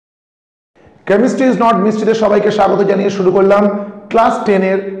Chemistry is not মিস্ট্রিতে সবাইকে স্বাগত জানিয়ে শুরু করলাম ক্লাস 10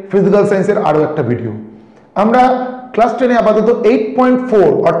 এর ফিজিক্যাল সায়েন্সের আরো একটা ভিডিও। আমরা ক্লাস 10 এ আপাতত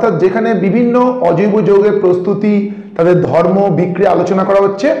 8.4 অর্থাৎ যেখানে বিভিন্ন অজৈব যৌগের প্রস্তুতি, তাদের ধর্ম, বিক্রিয়া আলোচনা করা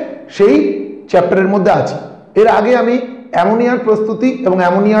হচ্ছে, সেই চ্যাপ্টারের মধ্যে আছি। এর আগে আমি অ্যামোনিয়ার প্রস্তুতি এবং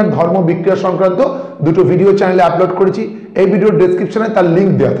অ্যামোনিয়ার ধর্ম বিক্রিয়া সংক্রান্ত দুটো ভিডিও চ্যানেলে আপলোড করেছি। এই ভিডিওর ডেসক্রিপশনে তার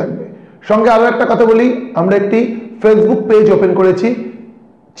লিঙ্ক দেওয়া থাকবে। সঙ্গে আরো একটা কথা বলি, আমরা একটি ফেসবুক পেজ ওপেন করেছি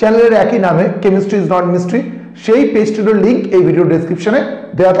চ্যানেলের একই নামে, কেমিস্ট্রি ইজ নট মিস্ট্রি। সেই পেজটির লিঙ্ক এই ভিডিও ডেসক্রিপশনে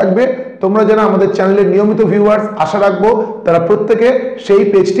দেওয়া থাকবে। তোমরা যারা আমাদের চ্যানেলের নিয়মিত ভিউয়ার্স, আশা রাখবো তারা প্রত্যেকে সেই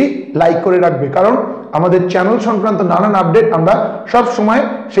পেজটি লাইক করে রাখবে, কারণ আমাদের চ্যানেল সংক্রান্ত নানান আপডেট আমরা সব সময়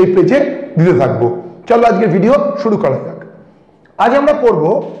সেই পেজে দিতে থাকবো। চলো আজকে ভিডিও শুরু করা যাক। আজ আমরা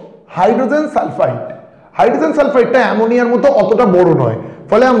পড়বো হাইড্রোজেন সালফাইড। হাইড্রোজেন সালফাইডটা অ্যামোনিয়ার মতো অতটা বড় নয়,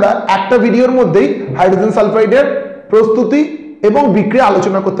 ফলে আমরা একটা ভিডিওর মধ্যেই হাইড্রোজেন সালফাইডের প্রস্তুতি এবং বিক্রিয়া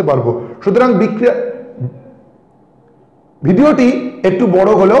আলোচনা করতে পারবো। সুতরাং ভিডিওটি একটু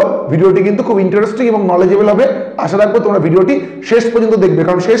বড় হলেও ভিডিওটি কিন্তু খুব ইন্টারেস্টিং এবং নলেজেবল হবে। আশা রাখবো তোমরা ভিডিওটি শেষ পর্যন্ত দেখবে,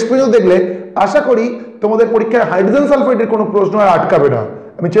 কারণ শেষ পর্যন্ত দেখলে আশা করি তোমাদের পরীক্ষায় হাইড্রোজেন সালফাইডের কোনো প্রশ্ন আর আটকাবে না।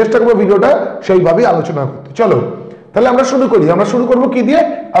 আমি চেষ্টা করবো ভিডিওটা সেইভাবেই আলোচনা করতে। চলো তাহলে আমরা শুরু করি। আমরা শুরু করবো কি দিয়ে?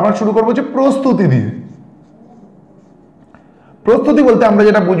 আমরা শুরু করবো যে প্রস্তুতি দিয়ে। প্রস্তুতি বলতে আমরা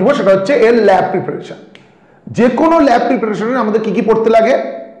যেটা বুঝবো সেটা হচ্ছে এর ল্যাব প্রিপারেশন। যে কোনো ল্যাব প্রিপারেশনে আমাদের কি কি পড়তে লাগে,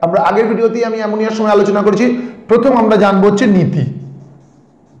 আমরা আগের ভিডিওতেই আমি অ্যামোনিয়ার সময় আলোচনা করেছি। প্রথম আমরা জানবো হচ্ছে নীতি।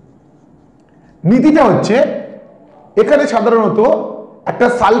 নীতিটা হচ্ছে এখানে সাধারণত একটা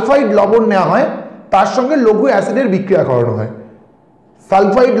সালফাইড লবণ নেওয়া হয়, তার সঙ্গে লঘু অ্যাসিডের বিক্রিয়া করানো হয়।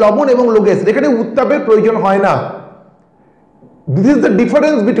 সালফাইড লবণ এবং লঘু অ্যাসিড, এখানে উত্তাপের প্রয়োজন হয় না। This is the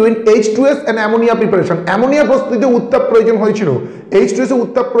difference between H2S and ammonia preparation. Ammonia প্রস্তুতিতে উত্তাপ প্রয়োজন হয়েছিল, H2S এ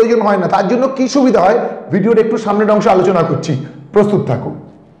উত্তাপ প্রয়োজন হয় না। তার জন্য কি সুবিধা হয় ভিডিওর একটু সামনের অংশে আলোচনা করছি, প্রস্তুত থাকো।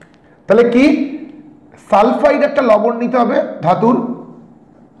 তাহলে কি, সালফাইড একটা লবণ নিতে হবে ধাতুর।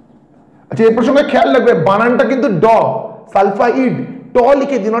 আচ্ছা, এই প্রসঙ্গে খেয়াল রাখবে বানানটা কিন্তু ড, সালফাইড। ট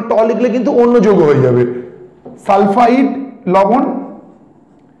লিখে দিন, ট লিখলে কিন্তু অন্য যৌগ হয়ে যাবে। সালফাইড লবণ,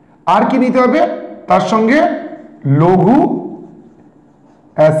 আর কি নিতে হবে তার সঙ্গে? লঘু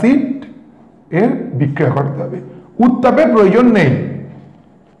অ্যাসিড এর বিক্রিয়া করতে হবে, উত্তাপের প্রয়োজন নেই।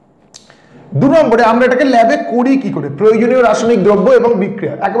 2 নম্বরে আমরা এটাকে ল্যাবে করি কি করে? প্রয়োজনীয় রাসায়নিক দ্রব্য এবং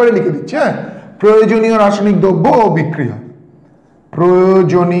বিক্রিয়া একেবারে লিখে দিচ্ছি। হ্যাঁ, প্রয়োজনীয় রাসায়নিক দ্রব্য ও বিক্রিয়া।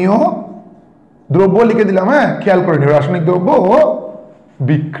 প্রয়োজনীয় দ্রব্য লিখে দিলাম। হ্যাঁ, খেয়াল করে নিও, রাসায়নিক দ্রব্য ও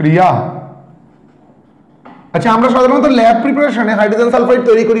বিক্রিয়া। আচ্ছা, আমরা সাধারণত ল্যাব প্রিপারেশনে হাইড্রোজেন সালফাইড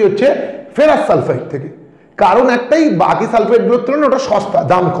তৈরি করি হচ্ছে ফেরাস সালফাইড থেকে। কারণ একটাই, বাকি সালফাইড গুলোর তুলনায় ওটা সস্তা,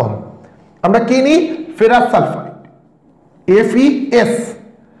 দাম কম। আমরা কিনি ফেরাস সালফাইড, FeS,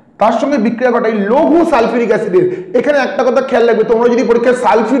 তার সঙ্গে বিক্রিয়া ঘটাই লঘু সালফিউরিক অ্যাসিডের। এখানে একটা কথা খেয়াল রাখবে, তোমরা যদি পরীক্ষায়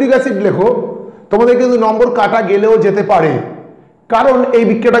সালফিউরিক অ্যাসিড লেখো তোমাদের কিন্তু নম্বর কাটা গেলেও যেতে পারে, কারণ এই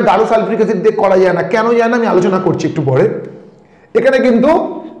বিক্রিয়াটা গাঢ় সালফিউরিক অ্যাসিড দিয়ে করা যায় না। কেন যায় না আমি আলোচনা করছি একটু পরে। এখানে কিন্তু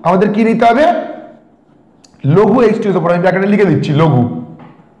আমাদের কি নিতে হবে? লঘু H2S, আমি ব্র্যাকেটে লিখে দিচ্ছি লঘু।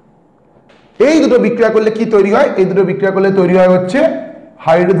 এই দুটো বিক্রিয়া করলে কি তৈরি হয়? এই দুটো বিক্রিয়া করলে তৈরি হয় হচ্ছে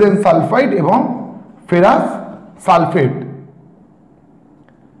হাইড্রোজেন সালফাইড এবং ফেরাস সালফেট।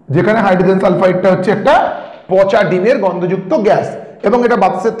 যেখানে হাইড্রোজেন সালফাইডটা হচ্ছে একটা পচা ডিমের গন্ধযুক্ত গ্যাস, এবং এটা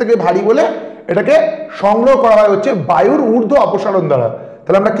বাতাসের থেকে ভারী বলে এটাকে সংগ্রহ করা হয় হচ্ছে বায়ুর ঊর্ধ্ব অপসারণ দ্বারা।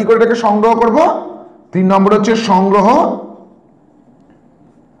 তাহলে আমরা কি করে এটাকে সংগ্রহ করব? 3 নম্বর হচ্ছে সংগ্রহ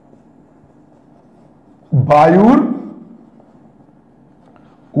বায়ুর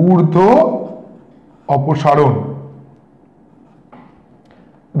ঊর্ধ্ব অপসারণ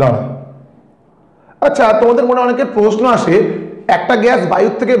দ্বারা। আচ্ছা, তোমাদের মনে অনেকের প্রশ্ন আসে, একটা গ্যাস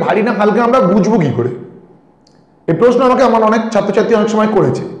বায়ুর থেকে ভারী না হালকা আমরা বুঝবো কি করে? এই প্রশ্ন আমাকে আমার অনেক ছাত্রছাত্রী অনেক সময়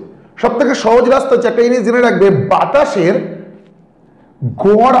করেছে। সব থেকে সহজ রাস্তা হচ্ছে একটা জিনিস জেনে রাখবে, বাতাসের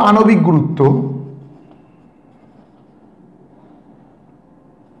গড় আণবিক গুরুত্ব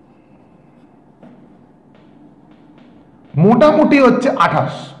মোটামুটি হচ্ছে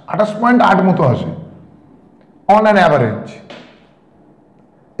 28.8 মতো আসে অন অ্যান অ্যাভারেজ।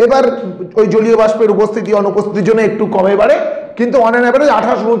 এবার ওই জলীয় বাষ্পের উপস্থিতি অনুপস্থিতির জন্য একটু কমে বাড়ে, কিন্তু অন অ্যান অ্যাভারেজ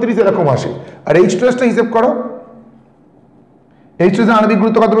 28-29 এরকম আসে। আর H2S টা হিসেব করো, H2S এর আণবিক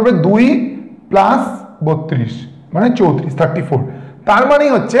গুরুত্ব কত পড়বে? 2 + 32 মানে 34। তার মানে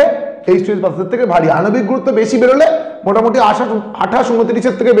হচ্ছে H2S বাতাসের থেকে ভারী। আণবিক গুরুত্ব বেশি বেরোলে মোটামুটি 28-29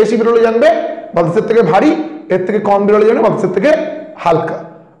 এর থেকে বেশি বেরোলে জানবে বাতাসের থেকে ভারী, এর থেকে কম বেরোলে জানবে বাতাসের থেকে হালকা।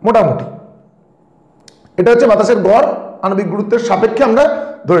 মোটামুটি এটা হচ্ছে বাতাসের গড় আণবিক গুরুত্বের সাপেক্ষে আমরা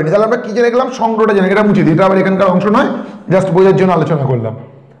ধরে নিই। তাহলে আমরা কি জেনে গেলাম? সংগ্রহটা জেনে, এটা মুছে দিই, এটা আবার এখানকার অংশ নয়, জাস্ট বোঝার জন্য আলোচনা করলাম।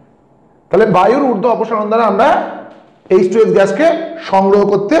 তাহলে বায়ুর ঊর্ধ্ব অপসারণ দ্বারা আমরা H2S গ্যাসকে সংগ্রহ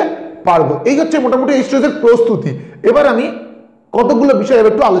করতে পারবো। এই হচ্ছে মোটামুটি H2S এর প্রস্তুতি। এবার আমি কতগুলো বিষয়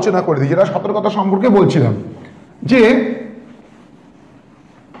একটু আলোচনা করে দিই, যেটা সতর্কতা সম্পর্কে বলছিলাম, যে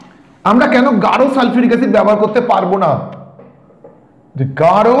আমরা কেন গাঢ় সালফিউরিক অ্যাসিড ব্যবহার করতে পারবো না। যে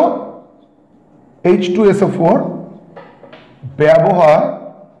গাঢ় H2SO4 ব্যবহার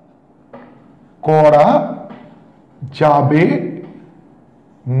করা যাবে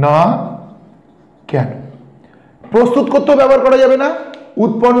না কেন? প্রস্তুত করতেও ব্যবহার করা যাবে না,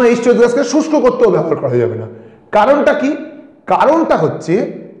 উৎপন্ন H2S গ্যাসকে শুষ্ক করতেও ব্যবহার করা যাবে না। কারণটা কি? কারণটা হচ্ছে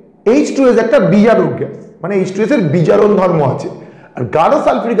H2S একটা বিজারক গ্যাস, মানে H2S এর বিজারণ ধর্ম আছে। আর গাঢ়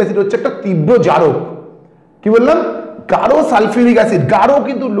সালফিউরিক অ্যাসিড হচ্ছে একটা তীব্র জারক। কি বললাম? গাঢ় সালফিউরিক অ্যাসিড। গাঢ়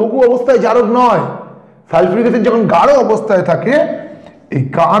কিন্তু লঘু অবস্থায় জারক নয়। সালফিউরিক অ্যাসিড যখন গাঢ় অবস্থায় থাকে, এই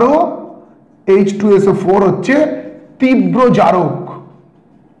গাঢ় H2SO4 হচ্ছে তীব্র জারক।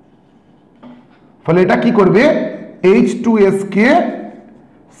 ফলে এটা কি করবে? H2S কে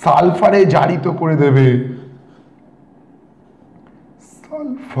সালফারে জারিত করে দেবে,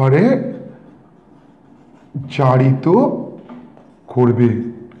 সালফারে জারিত করবে।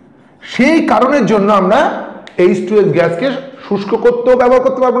 সেই কারণের জন্য আমরা H2S গ্যাসকে শুষ্ক করতেও ব্যবহার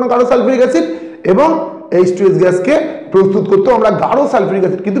করতে পারবো না গাঢ় সালফিউরিক অ্যাসিড, এবং H2S গ্যাসকে প্রস্তুত করতেও আমরা গাঢ় সালফিউরিক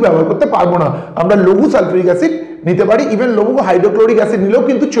অ্যাসিড কিন্তু ব্যবহার করতে পারবো না। আমরা লঘু সালফিউরিক অ্যাসিড নিতে পারি, ইভেন লঘু হাইড্রোক্লোরিক অ্যাসিড নিলেও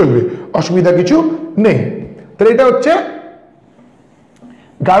কিন্তু চলবে, অসুবিধা কিছু নেই। তাহলে এটা হচ্ছে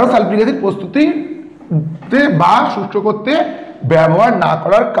গাঢ় সালফিউরিক অ্যাসিড প্রস্তুতিতে বা শুষ্ক করতে ব্যবহার না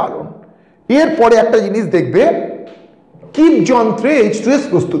করার কারণ। এরপরে একটা জিনিস দেখবে, কিপ যন্ত্রে H2S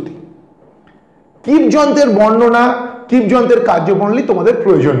প্রস্তুতি। কিপ যন্ত্রের বর্ণনা, কিপ যন্ত্রের কার্যপ্রণালী তোমাদের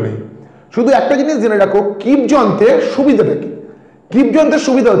প্রয়োজন নেই। শুধু একটা জিনিস জেনে রাখো, কিপ যন্ত্রের সুবিধাটা কি। কিপ যন্ত্রের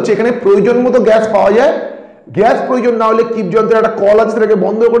সুবিধা হচ্ছে এখানে প্রয়োজন মতো গ্যাস পাওয়া যায়। গ্যাস প্রয়োজন না হলে কিপ যন্ত্রের একটা কল আছে, সেটাকে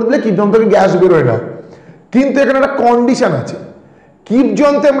বন্ধ করে দিলে কিপ যন্ত্র থেকে গ্যাস বেরোয় না। কিন্তু এখানে একটা কন্ডিশন আছে, কিপ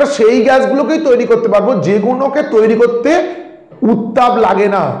যন্ত্রে আমরা সেই গ্যাসগুলোকেই তৈরি করতে পারবো যেগুলোকে তৈরি করতে উত্তাপ লাগে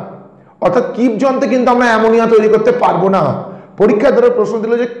না। অর্থাৎ কিপ যন্ত্রে কিন্তু আমরা অ্যামোনিয়া তৈরি করতে পারবো না। পরীক্ষায় ধরো প্রশ্ন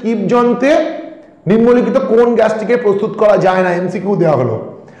দিল যে কিপ যন্ত্রে নিম্নলিখিত কোন গ্যাসটিকে প্রস্তুত করা যায় না, এমসিকিউ দেওয়া হলো।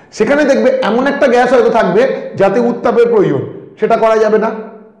 সেখানে দেখবে এমন একটা গ্যাস হয়তো থাকবে যাতে উত্তাপের প্রয়োজন, সেটা করা যাবে না।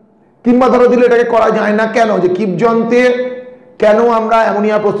 কিংবা ধরো দিলে এটাকে করা যায় না কেন, যে কিপ যন্ত্রে কেন আমরা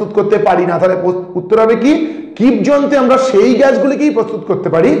অ্যামোনিয়া প্রস্তুত করতে পারি না। তাহলে উত্তর হবে কি, কিপ যন্ত্রে আমরা সেই গ্যাসগুলিকেই প্রস্তুত করতে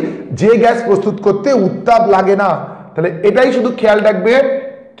পারি যে গ্যাস প্রস্তুত করতে উত্তাপ লাগে না। তাহলে এটাই শুধু খেয়াল রাখবে,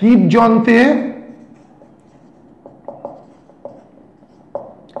 কিপ যন্ত্রে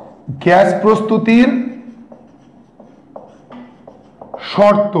গ্যাস প্রস্তুতির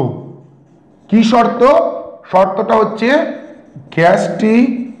শর্ত কি? শর্তটা হচ্ছে গ্যাসটি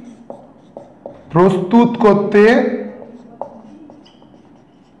প্রস্তুত করতে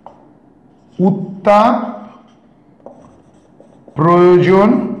উত্তাপ প্রয়োজন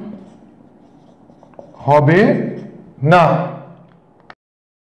হবে না।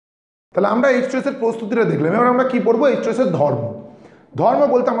 তাহলে আমরা H2S এর প্রস্তুতিটা দেখলাম। এবার আমরা কি পড়বো? H2S এর ধর্ম। ধর্ম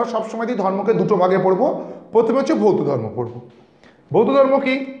বলতে আমরা সবসময় ধর্মকে দুটো ভাগে পড়বো। প্রথমে হচ্ছে ভৌত ধর্ম পড়বো। ভৌত ধর্ম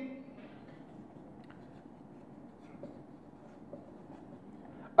কি?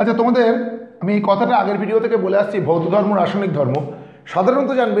 আচ্ছা, তোমাদের আমি এই কথাটা আগের ভিডিও থেকে বলে আসছি, ভৌত ধর্ম, রাসায়নিক ধর্ম।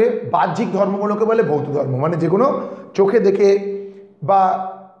 সাধারণত জানবে বাহ্যিক ধর্মগুলোকে বলে ভৌত ধর্ম, মানে যেগুলো চোখে দেখে বা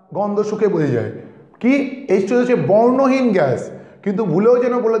গন্ধ শুকে বোঝা যায়। কি? H2S হচ্ছে বর্ণহীন গ্যাস, কিন্তু ভুলেও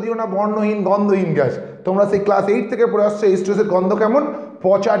যেন বলে দিও না বর্ণহীন গন্ধহীন গ্যাস। তোমরা সেই ক্লাস 8 থেকে পড়ে আসছো H2S এর গন্ধ কেমন?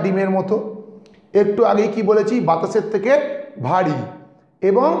 পচা ডিমের মতো। একটু আগেই কি বলেছি? বাতাসের থেকে ভারী।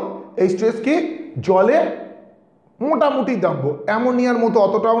 এবং H2S কি? জলে মোটামুটি দ্রব্য, অ্যামোনিয়ার মতো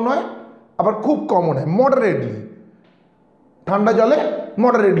অতটাও নয়, আবার খুব কমও নয়, মডারেটলি। ঠান্ডা জলে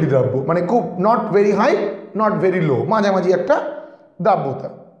মডারেটলি দ্রব্য, মানে খুব not very high not very low, মাঝামাঝি একটা দ্রাব্যতা।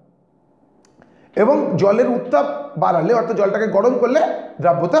 এবং জলের উত্তাপ বাড়ালে, অর্থাৎ জলটাকে গরম করলে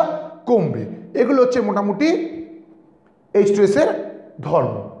দ্রাব্যতা কমবে। এগুলো হচ্ছে মোটামুটি H2S এর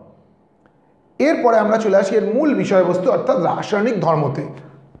ধর্ম। এরপরে আমরা চলে আসি এর মূল বিষয়বস্তু, অর্থাৎ রাসায়নিক ধর্মতে।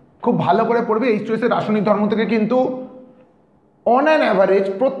 খুব ভালো করে পড়বে। H2S এর রাসায়নিক ধর্ম থেকে কিন্তু অন অ্যান অ্যাভারেজ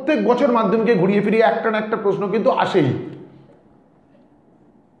প্রত্যেক বছর মাধ্যমিকে ঘুরিয়ে ফিরিয়ে একটা না একটা প্রশ্ন কিন্তু আসেই।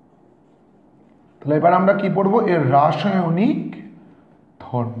 তাহলে এবার আমরা কি পড়বো? এর রাসায়নিক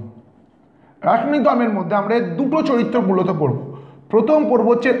ধর্ম। রাসায়নিক ধর্মের মধ্যে আমরা দুটো চরিত্র মূলত পড়ব। প্রথম পড়ব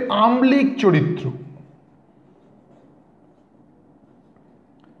হচ্ছে আম্লিক চরিত্র।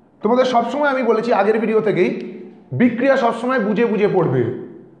 তোমাদের সবসময় আমি বলেছি আগের ভিডিও থেকেই, বিক্রিয়া সবসময় বুঝে বুঝে পড়বে,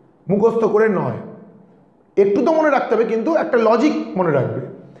 মুখস্থ করে নয়। একটু তো মনে রাখতে হবে, কিন্তু একটা লজিক মনে রাখবে।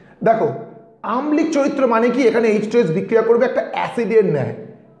 দেখো, আম্লিক চরিত্র মানে কি? এখানে H2S বিক্রিয়া করবে একটা অ্যাসিডের ন্যায়।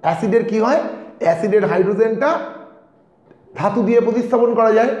 অ্যাসিডের কি হয়? অ্যাসিডের হাইড্রোজেনটা ধাতু দিয়ে প্রতিস্থাপন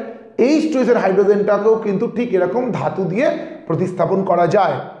করা যায়। H2S এর হাইড্রোজেনটাকেও কিন্তু ঠিক এরকম ধাতু দিয়ে প্রতিস্থাপন করা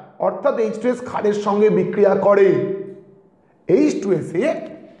যায়, অর্থাৎ H2S ক্ষারের সঙ্গে বিক্রিয়া করে। H2S এ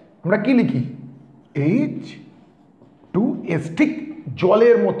আমরা কি লিখি? H2S, ঠিক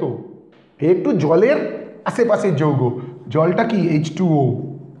জলের মতো, একটু জলের আশেপাশের যৌগ। জলটা কি? H2O।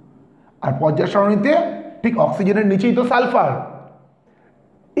 আর পর্যায় সারণীতে ঠিক অক্সিজেনের নিচেই তো সালফার।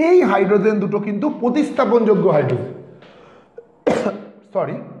 এই হাইড্রোজেন দুটো কিন্তু প্রতিস্থাপনযোগ্য হাইড্রোজেন,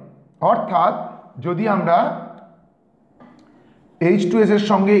 সরি, অর্থাৎ যদি আমরা H2S এর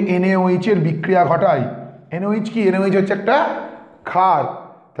সঙ্গে NaOH এর বিক্রিয়া ঘটাই, NaOH কি? NaOH হচ্ছে একটা ক্ষার,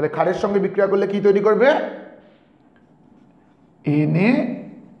 তাহলে ক্ষারের সঙ্গে বিক্রিয়া করলে কি তৈরি করবে?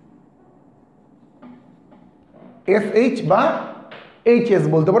 NaSH বা HS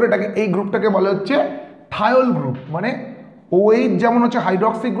বলতে পারো এটাকে। এই গ্রুপটাকে বলা হচ্ছে থায়োল গ্রুপ, মানে OH যেমন হচ্ছে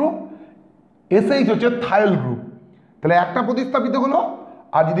হাইড্রক্সি গ্রুপ, SH হচ্ছে থায়োল গ্রুপ। তাহলে একটা প্রতিস্থাপিত হলো,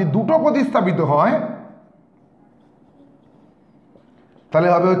 আর যদি দুটো প্রতিস্থাপিত হয় তাহলে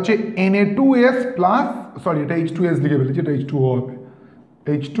হবে হচ্ছে Na2S প্লাস, সরি এটা H2S লিখে ফেলেছি, এটা H2O হবে,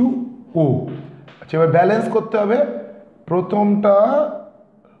 H2O। আচ্ছা, এবার ব্যালেন্স করতে হবে। প্রথমটা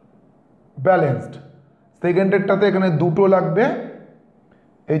ব্যালেন্সড, সেকেন্ডেরটাতে এখানে দুটো লাগবে,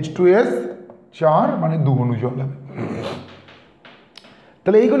 H2S 4 মানে 2 অণু জল হবে।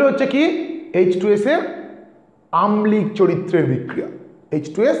 তাহলে এইগুলো হচ্ছে কি? H2S এর আম্লিক চরিত্রের বিক্রিয়া।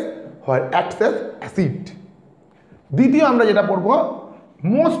 H2S হয় অ্যাক্টস অ্যাজ অ্যাসিড। দ্বিতীয় আমরা যেটা পড়বো,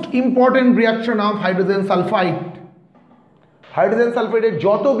 most important reaction of hydrogen sulphide. Hydrogen সালফাইডের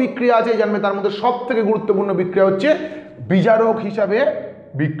যত বিক্রিয়া আছে জানবে, তার মধ্যে সব থেকে গুরুত্বপূর্ণ বিক্রিয়া হচ্ছে বিজারক হিসাবে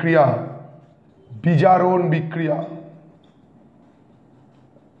বিক্রিয়া, বিজারণ বিক্রিয়া।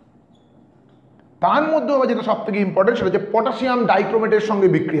 তার মধ্যে যেটা সব থেকে ইম্পর্টেন্ট সেটা হচ্ছে পটাশিয়াম ডাইক্রোমেটের সঙ্গে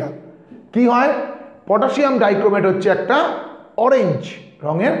বিক্রিয়া। কি হয়? পটাশিয়াম ডাইক্রোমেট হচ্ছে একটা অরেঞ্জ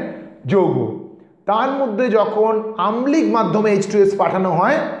রঙের যৌগ, তার মধ্যে যখন আম্লিক মাধ্যমে H2S পাঠানো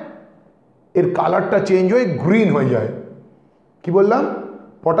হয় এর কালারটা চেঞ্জ হয়ে গ্রিন হয়ে যায়। কি বললাম?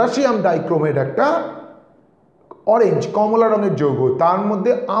 পটাশিয়াম ডাইক্রোমেট একটা অরেঞ্জ কমলা রঙের যৌগ, তার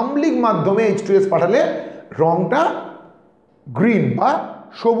মধ্যে আম্লিক মাধ্যমে H2S পাঠালে রংটা গ্রিন বা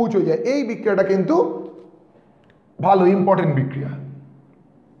সবুজ হয়ে যায়। এই বিক্রিয়াটা কিন্তু ভালো ইম্পর্টেন্ট বিক্রিয়া।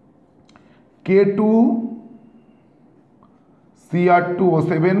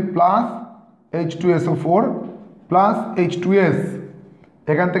 K2Cr2O7 plus H2SO4 plus H2S,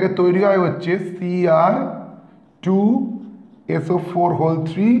 এখান থেকে তৈরি হয় হচ্ছে Cr2SO4 whole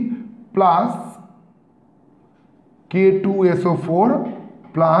 3 plus K2SO4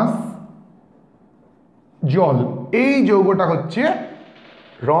 plus জল। এই যৌগটা হচ্ছে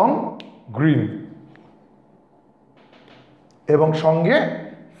রং গ্রিন এবং সঙ্গে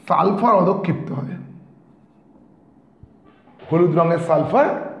সালফার অধক্ষিপ্ত হয়, হলুদ রঙের সালফার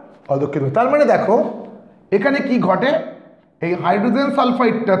অধক্ষিপ্ত। তার মানে দেখো এখানে কি ঘটে, এই হাইড্রোজেন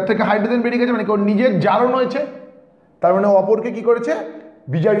সালফাইডটার থেকে হাইড্রোজেন বেরিয়ে গেছে, মানে ওর নিজের জারণ হয়েছে, তার মানে অপরকে কি করেছে?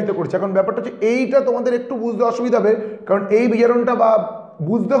 বিজারিত করেছে। এখন ব্যাপারটা হচ্ছে এইটা তোমাদের একটু বুঝতে অসুবিধা হবে, কারণ এই বিজারণটা বা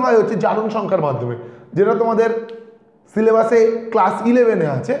বুঝতে হয় হচ্ছে জারণ সংখ্যার মাধ্যমে, যেটা তোমাদের সিলেবাসে ক্লাস 11-এ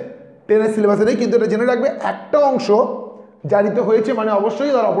আছে, 10-এর সিলেবাসে নেই, কিন্তু এটা জেনে রাখবে একটা অংশ জারিত হয়েছে মানে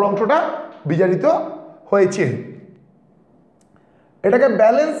অবশ্যই তার অপর অংশটা বিজারিত হয়েছে। এটাকে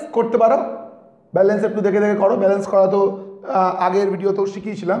ব্যালেন্স করতে পারো, ব্যালেন্স একটু দেখে দেখে করো। ব্যালেন্স করা তো আগের ভিডিওতেও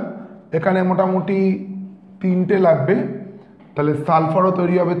শিখিয়েছিলাম। এখানে মোটামুটি 3টে লাগবে, তাহলে সালফারও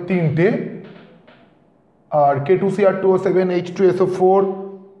তৈরি হবে 3টে, আর K2Cr2O7 H2SO4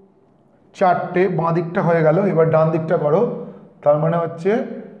 4টে। বাঁ দিকটা হয়ে গেল, এবার ডান দিকটা করো। তার মানে হচ্ছে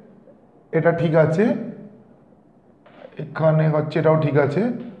এটা ঠিক আছে, এখানে হচ্ছে এটাও ঠিক আছে,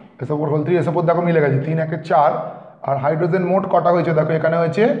 SO4 হোল 3, SO4 দেখো মিলে গেছে, 3 1 4। আর হাইড্রোজেন মোট কটা হয়েছে দেখো, এখানে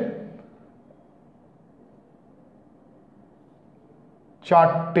হয়েছে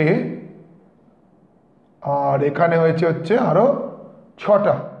 4টে, আর এখানে হয়েছে হচ্ছে আরো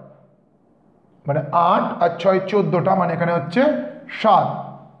 6টা, মানে 8 আর 6 14টা, মানে এখানে হচ্ছে 7।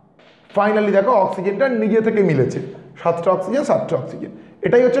 ফাইনালি দেখো অক্সিজেনটা নিজে থেকে মিলেছে, 7টা অক্সিজেন 7টা অক্সিজেন।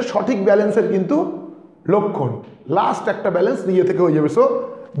 এটাই হচ্ছে সঠিক ব্যালেন্সের কিন্তু লক্ষণ। লাস্ট একটা ব্যালেন্স নিজে থেকে হয়ে যাবে। So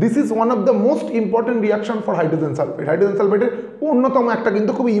this is one of the most important reaction for hydrogen sulphate. Hydrogen সালফেটের অন্যতম একটা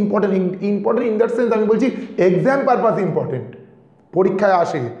কিন্তু খুবই ইম্পর্টেন্ট ইন দ্যাট সেন্স আমি বলছি এক্সাম পারপাস ইম্পর্টেন্ট, পরীক্ষায়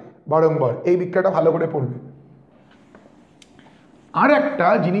আসে বারংবার, এই বিক্রিয়াটা ভালো করে পড়বে। আর একটা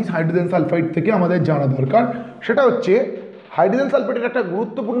জিনিস হাইড্রোজেন সালফাইড থেকে আমাদের জানা দরকার, সেটা হচ্ছে হাইড্রোজেন সালফেটের একটা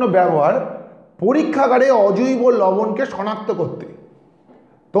গুরুত্বপূর্ণ ব্যবহার পরীক্ষাগারে অজৈব লবণকে শনাক্ত করতে।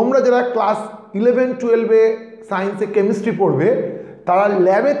 তোমরা যারা ক্লাস 11-12-এ সায়েন্সে কেমিস্ট্রি পড়বে তারা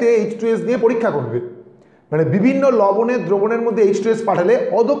ল্যাবেতে H2S দিয়ে পরীক্ষা করবে। মানে বিভিন্ন লবণের দ্রবণের মধ্যে H2S পাঠালে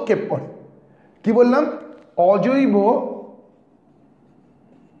অধক্ষেপ করে। কি বললাম? অজৈব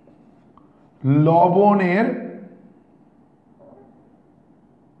লবণের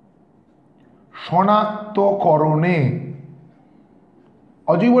শনাক্তকরণে,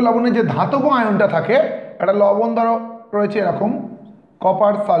 অজৈব লবণের যে ধাতব আয়নটা থাকে, একটা লবণ ধরো রয়েছে এরকম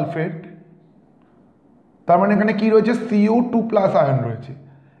কপার সালফেট, তার মানে এখানে কি রয়েছে? Cu2+ আয়ন রয়েছে।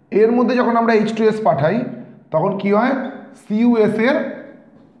 এর মধ্যে যখন আমরা H2S পাঠাই তখন কি হয়? Cus এর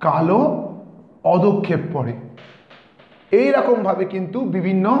কালো অধক্ষেপ পড়ে। এইরকমভাবে কিন্তু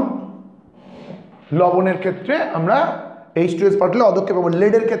বিভিন্ন লবণের ক্ষেত্রে আমরা H2S পাঠালে অধক্ষেপ পাবো।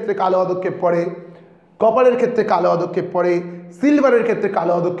 লেডের ক্ষেত্রে কালো অধক্ষেপ পড়ে, কপারের ক্ষেত্রে কালো অধক্ষেপ পড়ে, সিলভারের ক্ষেত্রে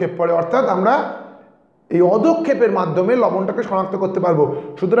কালো অধক্ষেপ পড়ে। অর্থাৎ আমরা এই অধক্ষেপের মাধ্যমে লবণটাকে শনাক্ত করতে পারবো।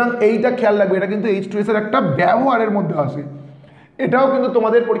 সুতরাং এইটা খেয়াল রাখবে, এটা কিন্তু H2S এর একটা ব্যবহারের মধ্যে আসে। এটাও কিন্তু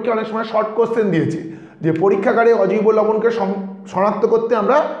তোমাদের পরীক্ষা অনেক সময় শর্ট কোশ্চেন দিয়েছে যে পরীক্ষাগারে অজৈব লবণকে শনাক্ত করতে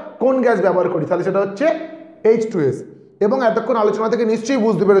আমরা কোন গ্যাস ব্যবহার করি, তাহলে সেটা হচ্ছে H2S। এবং এতক্ষণ আলোচনা থেকে নিশ্চয়ই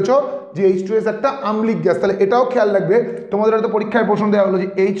বুঝতে পেরেছো যে H2S একটা আম্লিক গ্যাস। তাহলে এটাও খেয়াল রাখবে, তোমাদের হয়তো পরীক্ষায় প্রশ্ন দেওয়া হলো যে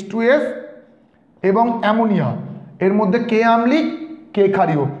H2S এবং অ্যামোনিয়া এর মধ্যে কে আম্লিক কে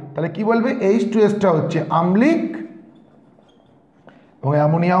ক্ষারীয়, তাহলে কি বলবে? H2Sটা হচ্ছে আম্লিক এবং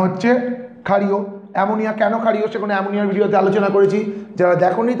অ্যামোনিয়া হচ্ছে ক্ষারীয়। অ্যামোনিয়া কেন ক্ষারীয় সেখানে অ্যামোনিয়ার ভিডিওতে আলোচনা করেছি, যারা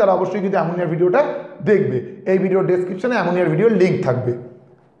দেখোনি তারা অবশ্যই কিন্তু অ্যামোনিয়ার ভিডিওটা দেখবে। এই ভিডিওর ডেসক্রিপশনে অ্যামোনিয়ার ভিডিওর লিঙ্ক থাকবে।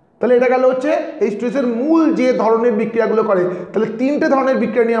 তাহলে এটা গেল হচ্ছে H2S এর মূল যে ধরনের বিক্রিয়াগুলো করে। তাহলে তিনটে ধরনের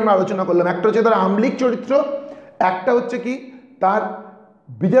বিক্রিয়া নিয়ে আমরা আলোচনা করলাম। একটা হচ্ছে তার আম্লিক চরিত্র, একটা হচ্ছে কি তার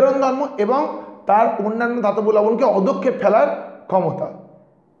বিজারণ ধর্ম, এবং তার অন্যান্য ধাতব লবণকে অধক্ষেপ ফেলার ক্ষমতা।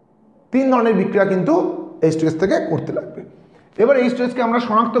 তিন ধরনের বিক্রিয়া কিন্তু H2S থেকে করতে লাগবে। এবার H2S কে আমরা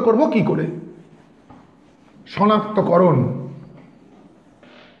শনাক্ত করব কি করে? শনাক্তকরণ।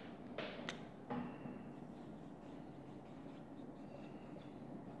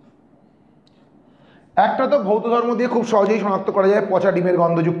 একটা তো ভৌত ধর্ম দিয়ে খুব সহজেই শনাক্ত করা যায়, পচা ডিমের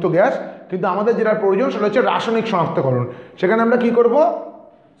গন্ধযুক্ত গ্যাস। কিন্তু আমাদের যেটা প্রয়োজন সেটা হচ্ছে রাসায়নিক শনাক্তকরণ। সেখানে আমরা কি করব?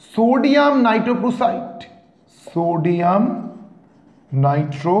 সোডিয়াম নাইট্রোপ্রুসাইড, সোডিয়াম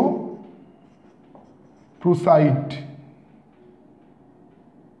নাইট্রোপ্রুসাইড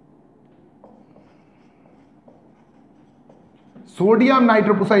সোডিয়াম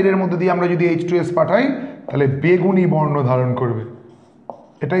নাইট্রোপ্রুসাইডের মধ্যে দিয়ে আমরা যদি H2S পাঠাই তাহলে বেগুনি বর্ণ ধারণ করবে।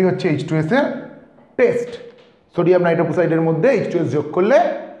 এটাই হচ্ছে H2S এর টেস্ট। সোডিয়াম নাইট্রোপ্রুসাইডের মধ্যে H2S যোগ করলে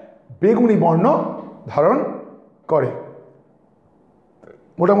বেগুনি বর্ণ ধারণ করে।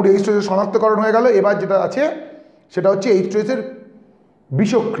 মোটামুটি H2S এর শনাক্তকরণ হয়ে গেল। এবার যেটা আছে সেটা হচ্ছে H2S এর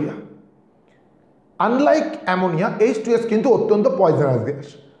বিষক্রিয়া। আনলাইক অ্যামোনিয়া, H2S কিন্তু অত্যন্ত পয়জনাস গ্যাস।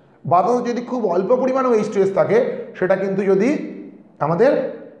 বাতাসে যদি খুব অল্প পরিমাণেও H2S থাকে সেটা কিন্তু যদি আমাদের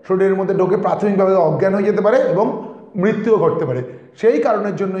শরীরের মধ্যে ঢোকে প্রাথমিকভাবে অজ্ঞান হয়ে যেতে পারে এবং মৃত্যুও ঘটতে পারে। সেই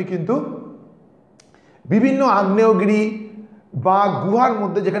কারণের জন্যই কিন্তু বিভিন্ন আগ্নেয়গিরি বা গুহার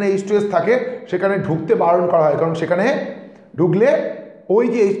মধ্যে যেখানে H2S থাকে সেখানে ঢুকতে বারণ করা হয়, কারণ সেখানে ঢুকলে ওই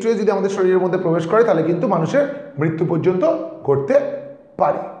যে H2S যদি আমাদের শরীরের মধ্যে প্রবেশ করে তাহলে কিন্তু মানুষের মৃত্যু পর্যন্ত ঘটতে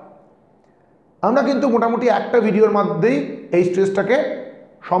পারে। আমরা কিন্তু মোটামুটি একটা ভিডিওর মধ্যেই H2Sটাকে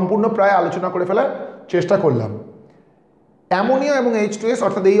সম্পূর্ণ প্রায় আলোচনা করে ফেলার চেষ্টা করলাম। অ্যামোনিয়া এবং H2S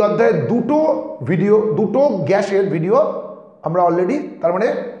অর্থাৎ এই অধ্যায়ে দুটো গ্যাসের ভিডিও আমরা অলরেডি তার মানে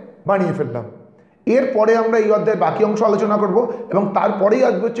বানিয়ে ফেললাম। এরপরে আমরা এই অধ্যায়ের বাকি অংশ আলোচনা করব এবং তারপরেই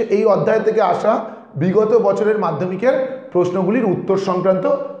আসবে হচ্ছে এই অধ্যায় থেকে আসা বিগত বছরের মাধ্যমিকের প্রশ্নগুলির উত্তর সংক্রান্ত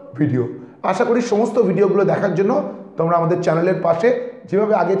ভিডিও। আশা করি সমস্ত ভিডিওগুলো দেখার জন্য তোমরা আমাদের চ্যানেলের পাশে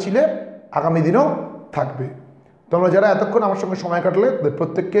যেভাবে আগে ছিলে আগামী দিনেও থাকবে। তোমরা যারা এতক্ষণ আমার সঙ্গে সময় কাটালে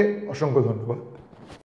প্রত্যেককে অসংখ্য ধন্যবাদ।